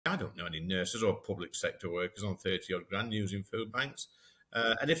I don't know any nurses or public sector workers on 30 odd grand using food banks.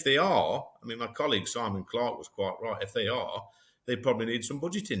 And if they are, I mean, my colleague Simon Clark was quite right. If they are, they probably need some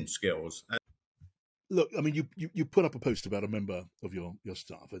budgeting skills. Look, I mean, you put up a post about a member of your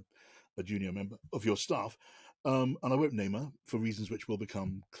staff, a junior member of your staff, and I won't name her for reasons which will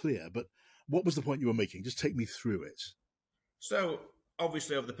become clear. But what was the point you were making? Just take me through it. So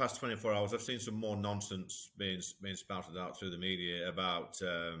obviously, over the past 24 hours, I've seen some more nonsense being spouted out through the media about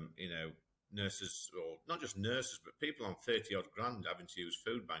nurses, or not just nurses, but people on 30 odd grand having to use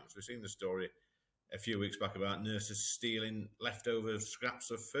food banks. We've seen the story a few weeks back about nurses stealing leftover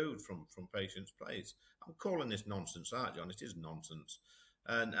scraps of food from patients' plates. I'm calling this nonsense out, John. It is nonsense.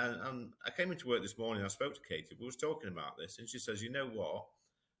 And I came into work this morning. I spoke to Katie. We was talking about this, and she says, "You know what?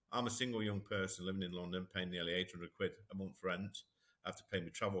 I'm a single young person living in London, paying nearly 800 quid a month rent. I have to pay my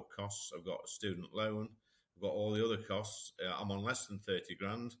travel costs. I've got a student loan. I've got all the other costs. I'm on less than 30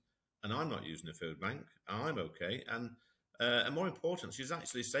 grand, and I'm not using a food bank. I'm okay." And more important, she's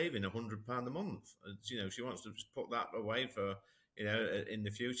actually saving £100 a month. She wants to just put that away for, in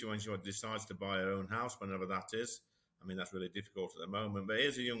the future when she decides to buy her own house, whenever that is. I mean, that's really difficult at the moment. But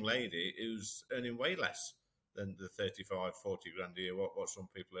here's a young lady who's earning way less than the 35, 40 grand a year, what some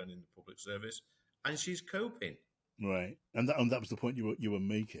people earn in the public service. And she's coping. Right. And that was the point you were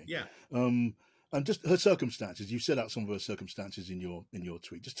making. Yeah. And just her circumstances, you set out some of her circumstances in your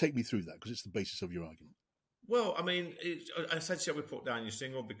tweet. Just take me through that, because it's the basis of your argument. Well, I mean, I said shall we put down your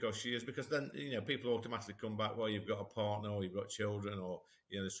single because then, people automatically come back, well, you've got a partner or you've got children or,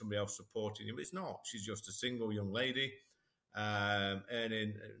 there's somebody else supporting you. But it's not. She's just a single young lady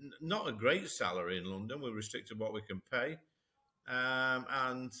earning not a great salary in London. We're restricted what we can pay.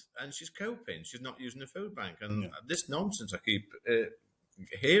 And she's coping. She's not using a food bank. And this nonsense I keep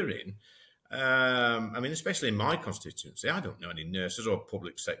hearing, I mean, especially in my constituency, I don't know any nurses or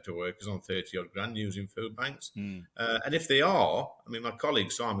public sector workers on 30 odd grand using food banks. And if they are, I mean, my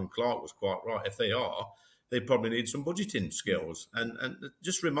colleague Simon Clark was quite right. If they are, they probably need some budgeting skills. And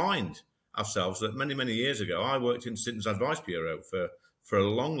just remind ourselves that many, many years ago, I worked in Citizens Advice Bureau for a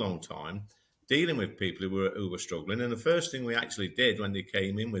long, long time, dealing with people who were struggling. And the first thing we actually did when they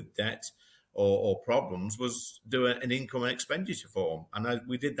came in with debt or problems was do an income and expenditure form. And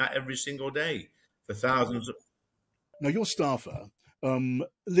we did that every single day for thousands of... Now, your staffer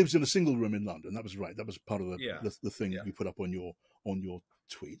lives in a single room in London. That was right. That was part of the thing you put up on your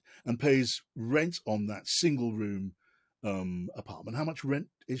tweet, and pays rent on that single room apartment. How much rent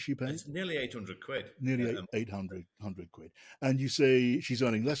is she paying? It's nearly 800 quid. Nearly 800 quid. And you say she's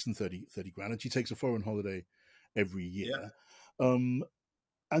earning less than 30 grand, and she takes a foreign holiday every year.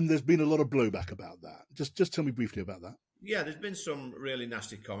 And there's been a lot of blowback about that. Just tell me briefly about that. Yeah, there's been some really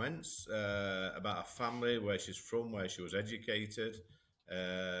nasty comments about her family, where she's from, where she was educated,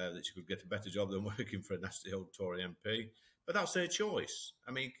 that she could get a better job than working for a nasty old Tory MP. But that's her choice.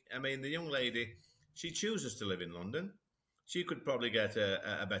 I mean, the young lady, she chooses to live in London. She could probably get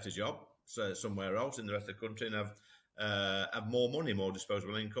a better job somewhere else in the rest of the country and have more money, more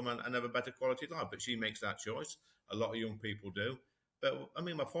disposable income, and have a better quality of life. But she makes that choice. A lot of young people do. But, I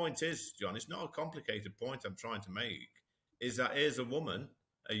mean, my point is, John, it's not a complicated point I'm trying to make, is that here's a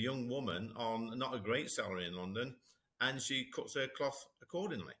young woman on not a great salary in London, and she cuts her cloth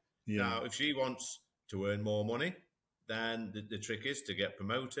accordingly. Yeah. Now, if she wants to earn more money, then the trick is to get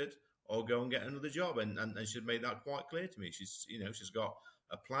promoted or go and get another job. And she's made that quite clear to me. She's got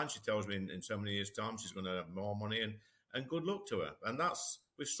a plan. She tells me in so many years' time she's going to have more money, and good luck to her. And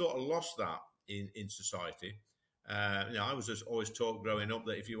we've sort of lost that in society. I was just always taught growing up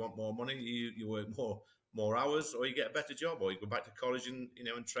that if you want more money, you work more hours, or you get a better job, or you go back to college and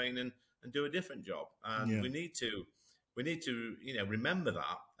train and do a different job. And we need to remember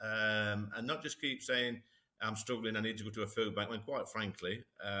that, and not just keep saying I'm struggling, I need to go to a food bank. When quite frankly,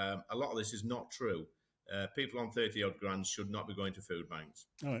 a lot of this is not true. People on 30 odd grand should not be going to food banks.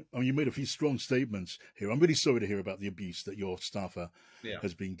 All right. I mean, you made a few strong statements here. I'm really sorry to hear about the abuse that your staffer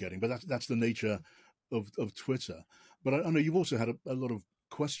has been getting, but that's the nature of Twitter. But I know you've also had a lot of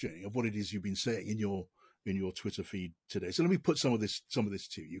questioning of what it is you've been saying in your Twitter feed today. So let me put some of this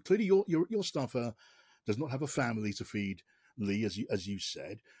to you. Clearly, your staffer does not have a family to feed, Lee, as you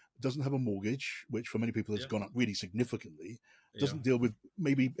said. Doesn't have a mortgage, which for many people has gone up really significantly. Doesn't deal with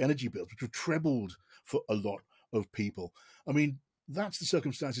maybe energy bills, which have trebled for a lot of people. I mean, that's the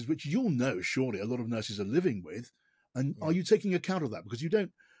circumstances which you'll know, surely, a lot of nurses are living with. And are you taking account of that? Because you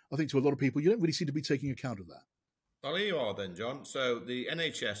don't, I think to a lot of people, you don't really seem to be taking account of that. Well, here you are then, John. So the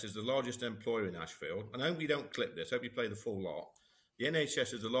NHS is the largest employer in Ashfield. And I hope you don't clip this. I hope you play the full lot. The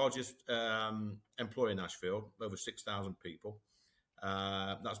NHS is the largest employer in Ashfield, over 6,000 people.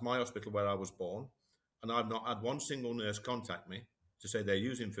 That's my hospital where I was born. And I've not had one single nurse contact me to say they're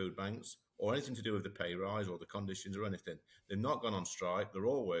using food banks or anything to do with the pay rise or the conditions or anything. They've not gone on strike. They're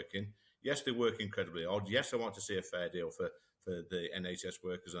all working. Yes, they work incredibly hard. Yes, I want to see a fair deal for the NHS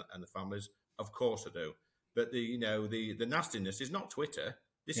workers and the families. Of course I do. But the nastiness is not Twitter.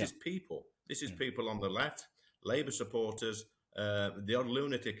 This is people. This is people on the left, Labour supporters, the odd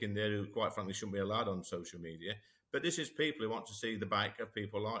lunatic in there who, quite frankly, shouldn't be allowed on social media. But this is people who want to see the back of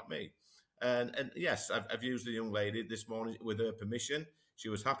people like me. And yes, I've used the young lady this morning with her permission. She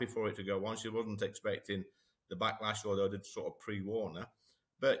was happy for it to go on. She wasn't expecting the backlash, although I did sort of pre-warn her.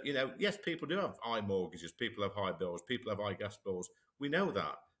 But, yes, people do have high mortgages. People have high bills. People have high gas bills. We know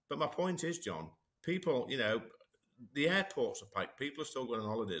that. But my point is, John, people, the airports are packed. People are still going on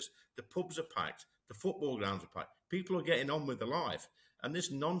holidays. The pubs are packed. The football grounds are packed. People are getting on with their life. And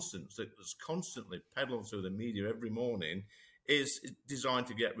this nonsense that's constantly peddled through the media every morning is designed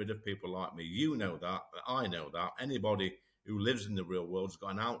to get rid of people like me. You know that. I know that. Anybody who lives in the real world has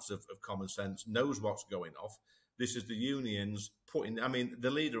got an ounce of common sense, knows what's going off. This is the unions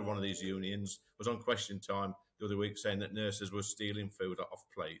the leader of one of these unions was on Question Time the other week saying that nurses were stealing food off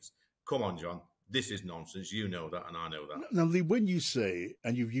plates. Come on, John. This is nonsense. You know that, and I know that. Now, Lee, when you say,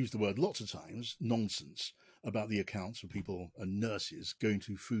 and you've used the word lots of times, nonsense, about the accounts of people and nurses going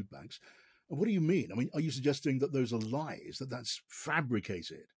to food banks, what do you mean? I mean, are you suggesting that those are lies, that that's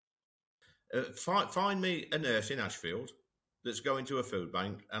fabricated? Find me a nurse in Ashfield that's going to a food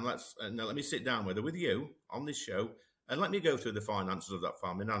bank, and let me sit down with her, with you, on this show, and let me go through the finances of that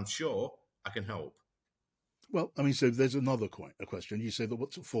family, and I'm sure I can help. Well, I mean, so there's another question. You say that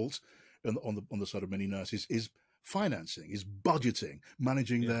what's at fault on the side of many nurses is financing, is budgeting,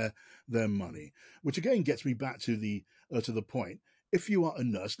 managing their money, which again gets me back to the point. If you are a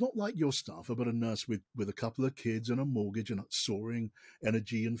nurse, not like your staffer, but a nurse with a couple of kids and a mortgage and soaring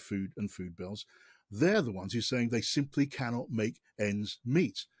energy and food bills, they're the ones who are saying they simply cannot make ends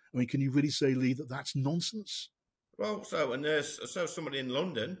meet. I mean, can you really say, Lee, that that's nonsense? Well, somebody in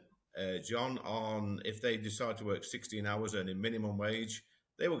London, John, if they decide to work 16 hours earning minimum wage,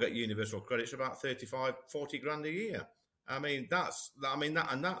 they will get universal credits about 35, 40 grand a year. That's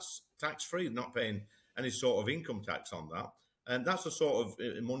tax-free, not paying any sort of income tax on that. And that's the sort of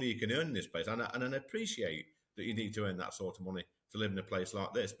money you can earn in this place. And I appreciate that you need to earn that sort of money to live in a place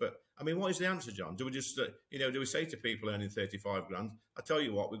like this. But, what is the answer, John? Do we just, do we say to people earning 35 grand, I tell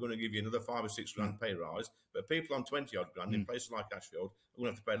you what, we're going to give you another 5 or 6 grand pay rise, but people on 20 odd grand in places like Ashfield are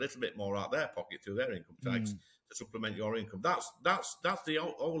going to have to pay a little bit more out their pocket through their income tax to supplement your income. That's the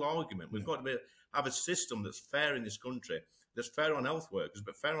whole argument. We've got to have a system that's fair in this country, that's fair on health workers,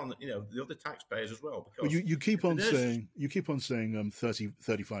 but fair on the other taxpayers as well. Because you keep on saying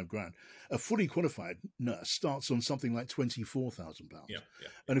 35 grand. A fully qualified nurse starts on something like £24,000.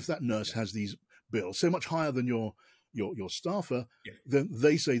 And if that nurse has these bills so much higher than your staffer, then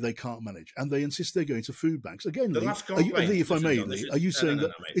they say they can't manage, and they insist they're going to food banks. Again, Lee, if I may, Lee, are you saying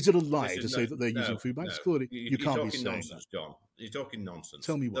that is it a lie to say that they're using food banks? Clearly, you can't be saying nonsense, that. John. You're talking nonsense.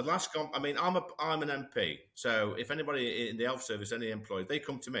 Tell me what. I'm an MP, so if anybody in the health service, any employees, they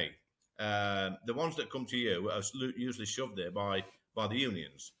come to me. The ones that come to you are usually shoved there by the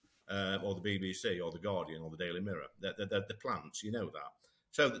unions, or the BBC, or the Guardian, or the Daily Mirror. The plants, you know that.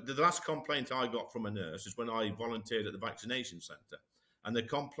 So the last complaint I got from a nurse is when I volunteered at the vaccination centre. And the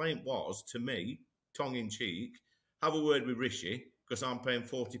complaint was, to me, tongue-in-cheek, have a word with Rishi because I'm paying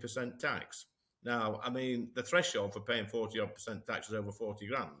 40% tax. Now, the threshold for paying 40% tax is over 40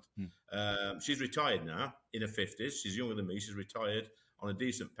 grand. She's retired now, in her 50s. She's younger than me. She's retired on a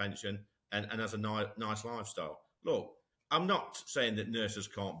decent pension and has a nice lifestyle. Look, I'm not saying that nurses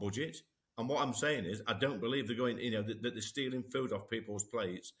can't budget. And what I'm saying is, I don't believe they're going, that they're stealing food off people's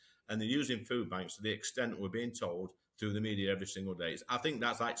plates and they're using food banks to the extent we're being told through the media every single day. I think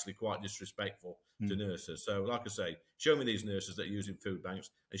that's actually quite disrespectful to nurses. So, like I say, show me these nurses that are using food banks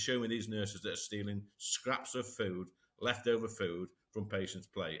and show me these nurses that are stealing scraps of food, leftover food from patients'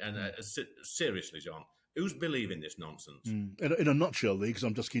 plate. And seriously, John, who's believing this nonsense? In a nutshell, Lee, because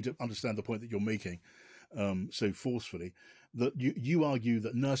I'm just keen to understand the point that you're making so forcefully, that you argue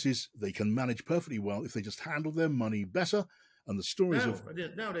that nurses, they can manage perfectly well if they just handle their money better. And the stories I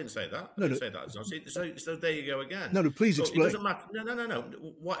didn't say that. I didn't say that. So there you go again. No, please explain. It doesn't matter. No.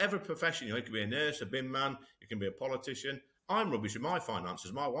 Whatever profession you can be a nurse, a bin man, you can be a politician. I'm rubbish with my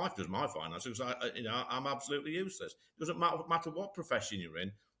finances. My wife does my finances because I'm absolutely useless. It doesn't matter what profession you're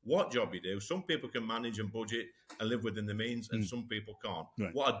in, what job you do. Some people can manage and budget and live within the means, and some people can't.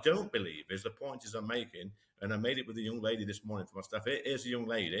 Right. What I don't believe is the point is I'm making, and I made it with a young lady this morning for my staff. Here's a young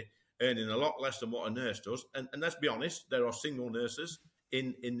lady earning a lot less than what a nurse does. And let's be honest, there are single nurses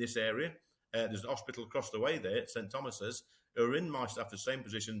in this area. There's an hospital across the way there, St Thomas's, who are in my staff the same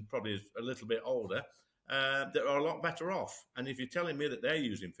position, probably a little bit older, that are a lot better off. And if you're telling me that they're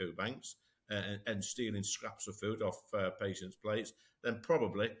using food banks and stealing scraps of food off patients' plates, then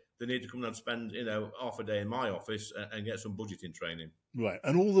probably they need to come and spend, half a day in my office and get some budgeting training. Right.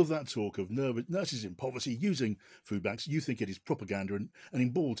 And all of that talk of nurses in poverty using food banks, you think it is propaganda, and in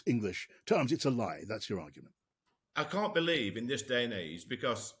bald English terms, it's a lie. That's your argument. I can't believe in this day and age,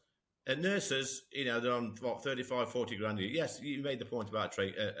 because nurses, they're on, 35, 40 grand a year. Yes, you made the point about I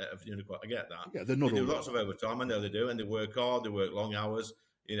get that. Yeah, they're not they all do lots of overtime. I know they do, and they work hard. They work long hours.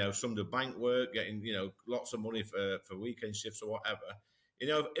 Some do bank work, getting, lots of money for weekend shifts or whatever.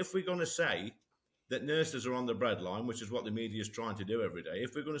 If we're going to say that nurses are on the breadline, which is what the media is trying to do every day,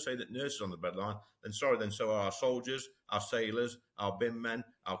 if we're going to say that nurses are on the breadline, then so are our soldiers, our sailors, our bin men,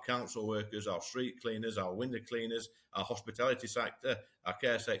 our council workers, our street cleaners, our window cleaners, our hospitality sector, our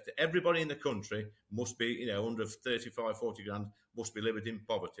care sector. Everybody in the country must be, under 35, 40 grand, must be living in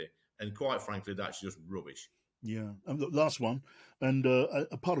poverty. And quite frankly, that's just rubbish. Yeah. And the last one, and a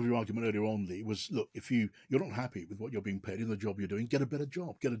part of your argument earlier on, Lee, was, look, if you're not happy with what you're being paid in the job you're doing, get a better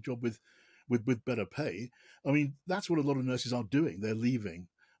job, get a job with better pay. I mean, that's what a lot of nurses are doing. They're leaving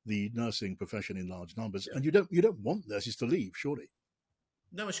the nursing profession in large numbers, and you don't want nurses to leave, surely.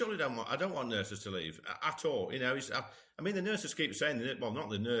 No, I surely don't want. I don't want nurses to leave at all. The nurses keep saying it. Well,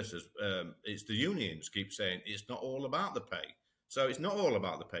 not the nurses. It's the unions keep saying it's not all about the pay. So it's not all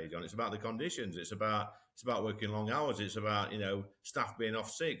about the pay, John. It's about the conditions. It's about working long hours. It's about staff being off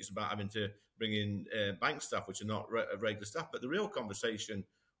sick. It's about having to bring in bank staff, which are not regular staff. But the real conversation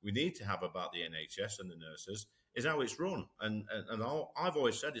we need to have about the NHS and the nurses is how it's run. And I've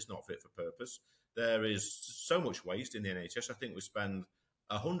always said it's not fit for purpose. There is so much waste in the NHS. I think we spend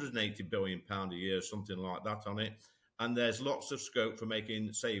 £180 billion a year, something like that, on it. And there's lots of scope for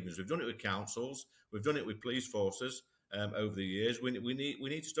making savings. We've done it with councils. We've done it with police forces over the years. We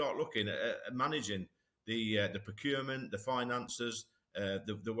need to start looking at managing the procurement, the finances,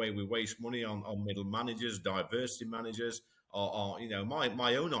 the way we waste money on middle managers, diversity managers. Or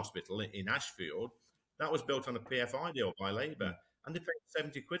my own hospital in Ashfield, that was built on a PFI deal by Labour, and they paid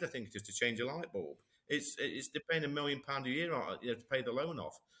 70 quid, I think, just to change a light bulb. They're paying £1 million a year to pay the loan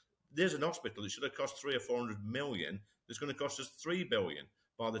off. There's an hospital that should have cost 300 or 400 million. That's going to cost us 3 billion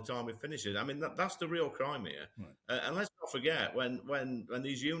by the time we finish it. I mean, that's the real crime here. Right. And let's not forget, when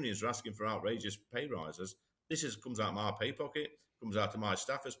these unions are asking for outrageous pay rises, comes out of my pay pocket, comes out of my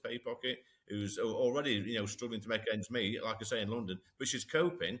staffers' pay pocket, who's already, struggling to make ends meet, like I say, in London, but she's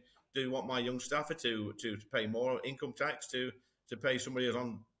coping. Do you want my young staffer to pay more income tax to pay somebody who's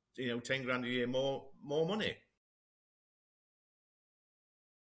on, 10 grand a year more money?